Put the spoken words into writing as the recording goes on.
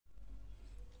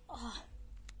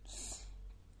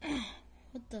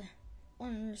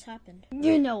What just happened?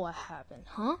 You know what happened,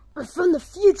 huh? We're from the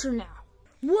future now.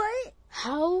 What?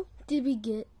 How did we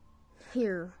get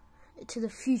here to the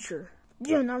future?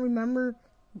 Do you not remember,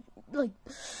 like,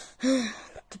 the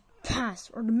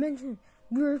past or dimension?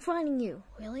 We were finding you.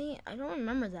 Really? I don't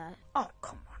remember that. Oh,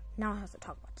 come on. Now I have to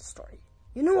talk about the story.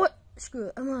 You know what? Screw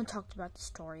it. I'm going to talk about the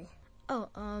story. Oh,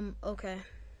 okay.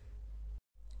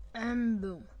 And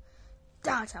boom.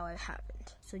 That's how it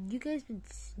happened. So you guys been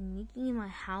sneaking in my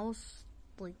house,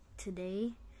 like,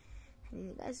 today? And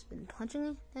you guys been punching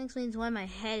me? That explains why my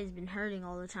head has been hurting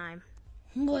all the time.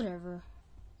 Whatever.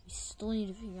 We still need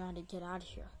to figure out how to get out of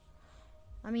here.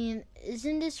 I mean,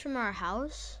 isn't this from our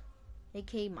house?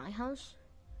 A.k.a. my house?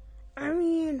 I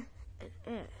mean, it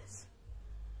is.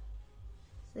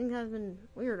 Things have been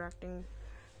weird acting.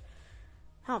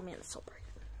 Help me in the celebrate.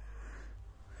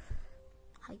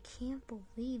 I can't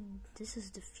believe this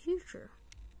is the future.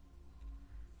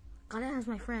 Gotta ask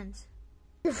my friends.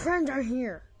 Your friends are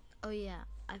here. Oh yeah,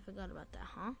 I forgot about that,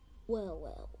 huh?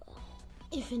 Well.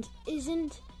 If it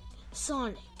isn't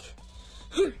Sonic.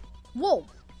 Whoa!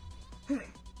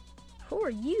 Who are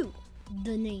you?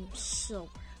 The name's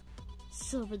Silver.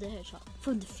 Silver the Hedgehog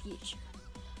from the future.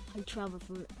 I travel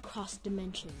from across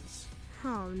dimensions.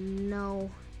 Oh no.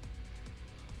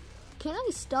 Can I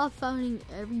stop fighting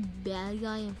every bad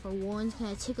guy and for once can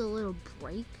I take a little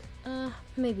break?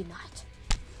 Maybe not.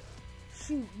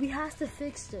 Shoot, we have to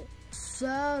fix it.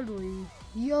 Sadly,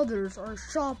 the others are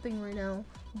shopping right now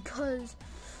because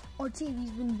our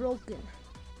TV's been broken.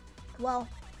 Well,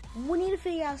 we need to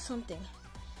figure out something.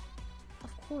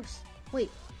 Of course.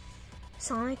 Wait,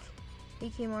 Sonic,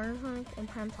 aka Mario Sonic, and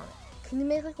Prime Sonic. Can you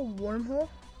make like a wormhole?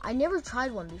 I never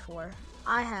tried one before.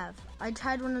 I have. I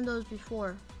tried one of those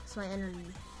before. It's my energy.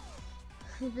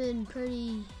 It's been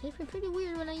pretty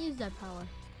weird when I use that power.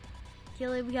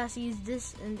 Kelly, we have to use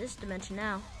this in this dimension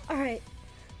now. Alright,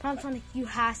 Prime Sonic, you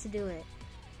have to do it.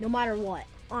 No matter what.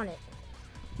 On it.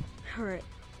 Alright,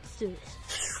 let's do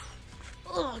this.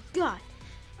 Oh god.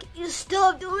 Can you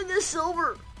stop doing this,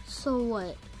 Silver? So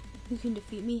what? You can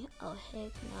defeat me? Oh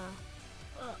heck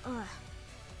nah.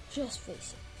 Just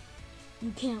face it.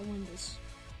 You can't win this.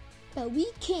 But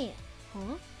we can.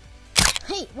 Huh?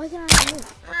 Hey, why can't I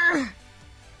move?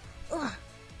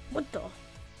 What the?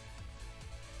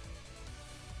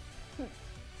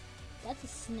 That's a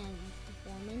snazzy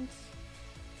performance.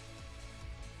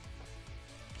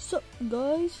 So,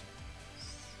 guys,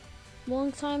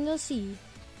 long time no see.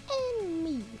 And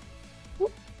me.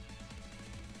 Whoop.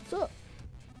 What's up?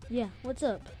 Yeah, what's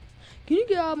up? Can you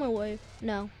get out of my way?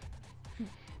 No.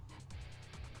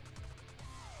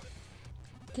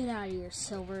 Get out of here,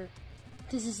 Silver.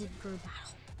 This isn't your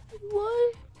battle.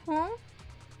 What? Huh?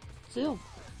 Silver.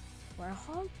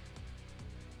 Warthog?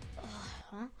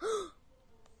 Huh?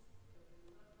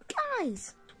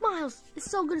 Guys! Miles,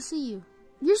 it's so good to see you.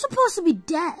 You're supposed to be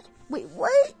dead. Wait,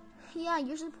 what? Yeah,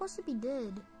 you're supposed to be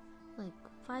dead. Like,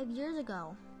 5 years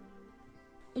ago.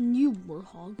 And you,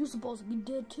 Warthog, you're supposed to be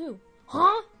dead too.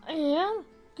 Huh? I am?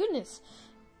 Goodness.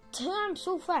 Time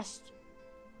so fast.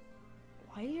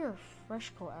 Why is your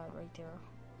fresh coat out right there?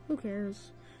 Who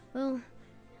cares? Well,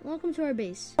 welcome to our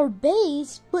base. Our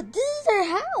base? But this is our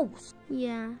house!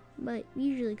 Yeah, but we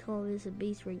usually call this a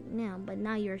base right now, but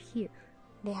now you're here.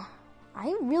 Yeah,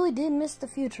 I really did miss the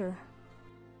future.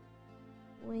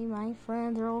 Wait, my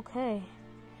friends are okay.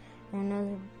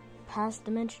 Another past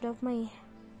dimension of me.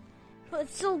 But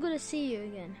it's so good to see you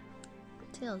again.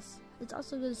 Tails, it's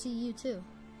also good to see you too.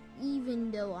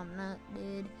 Even though I'm not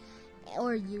dead,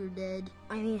 or you're dead.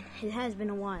 I mean, it has been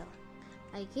a while.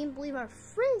 I can't believe our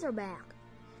friends are back.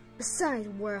 Besides,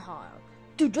 Warthog.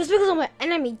 Dude, just because I'm an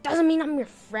enemy doesn't mean I'm your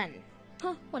friend.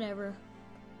 Huh, whatever.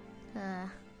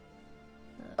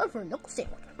 But for a knuckle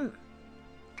sandwich.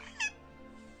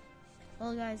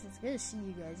 Well, guys, it's good to see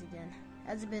you guys again.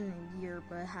 It's been a year,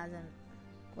 but it hasn't.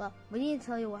 Well, we need to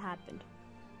tell you what happened.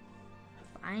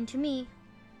 Fine to me.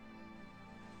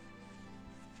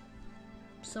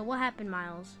 So what happened,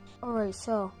 Miles? Alright,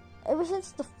 so, ever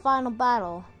since the final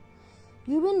battle,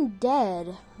 you've been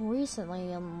dead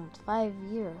recently, 5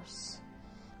 years.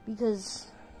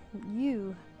 Because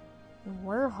you and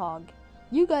Warthog,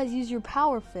 you guys use your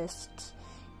power fists,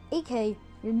 aka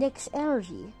your Nick's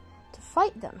energy, to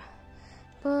fight them.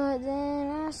 But then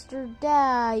after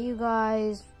that, you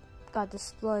guys got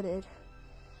exploded.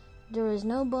 There was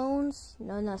no bones,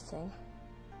 no nothing.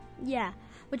 Yeah,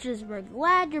 which is we're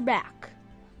glad you're back.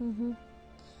 Thank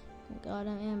God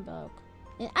I am back.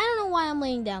 And I don't know why I'm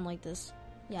laying down like this.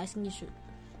 Yeah, I think you should.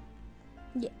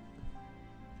 Yeah.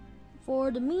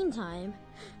 For the meantime,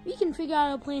 we can figure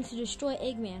out a plan to destroy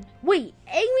Eggman. Wait,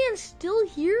 Eggman's still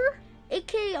here?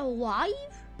 AK alive?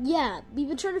 Yeah, we've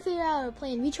been trying to figure out a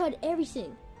plan. We tried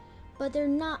everything, but they're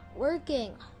not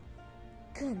working.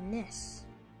 Goodness.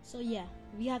 So yeah,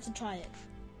 we have to try it.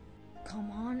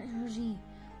 Come on, energy.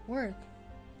 Work.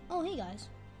 Oh, hey guys.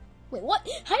 Wait, what?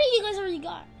 How did you guys already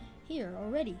got here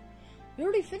already? We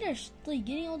already finished like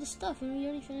getting all the stuff and we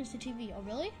already finished the TV. Oh,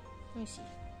 really? Let me see.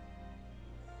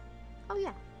 Oh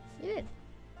yeah, you did.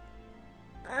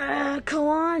 Come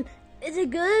on. Is it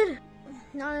good?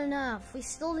 Not enough. We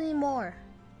still need more.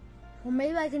 Well,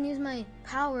 maybe I can use my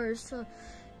powers to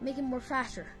make it more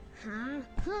faster.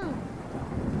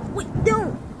 Wait,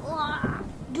 no!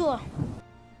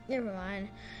 Never mind.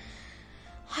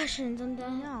 I shouldn't have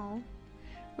done that now.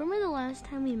 Remember the last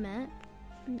time we met?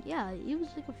 Yeah, it was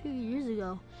like a few years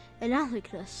ago. And now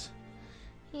look at us.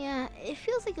 Yeah, it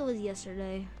feels like it was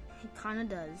yesterday. It kinda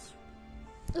does.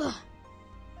 Ugh.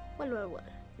 What?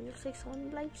 It looks like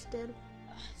someone likes it.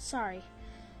 Sorry.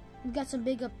 We've got some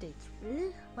big updates.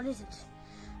 Really? What is it?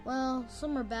 Well,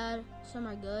 some are bad, some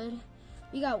are good.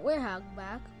 We got Werehog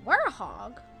back.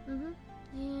 Werehog?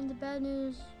 And the bad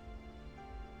news,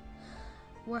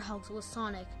 Werehog's with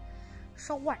Sonic.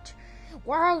 So what?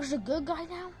 Werehog's a good guy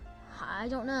now? I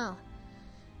don't know.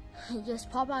 He just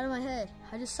popped out of my head.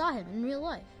 I just saw him in real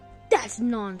life. That's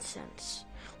nonsense.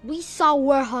 We saw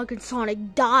Werehog and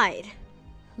Sonic died.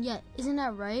 Yeah, isn't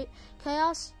that right,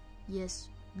 Chaos? Yes,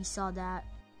 we saw that.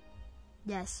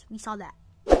 Yes, we saw that.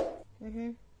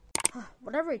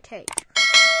 Whatever it takes.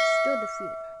 Still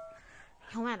defeated.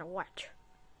 No matter what.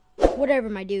 Whatever,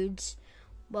 my dudes.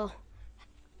 Well,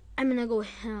 I'm gonna go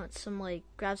hang out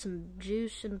grab some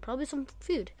juice and probably some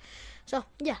food. So,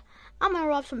 yeah, I'm gonna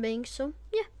rob some banks. So,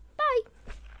 yeah, bye.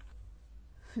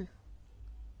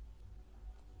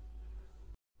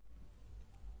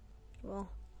 Well,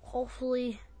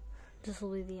 hopefully this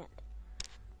will be the end.